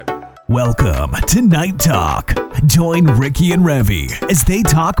Welcome to Night Talk. Join Ricky and Revy as they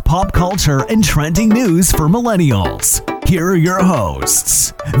talk pop culture and trending news for millennials. Here are your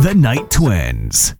hosts, the Night Twins.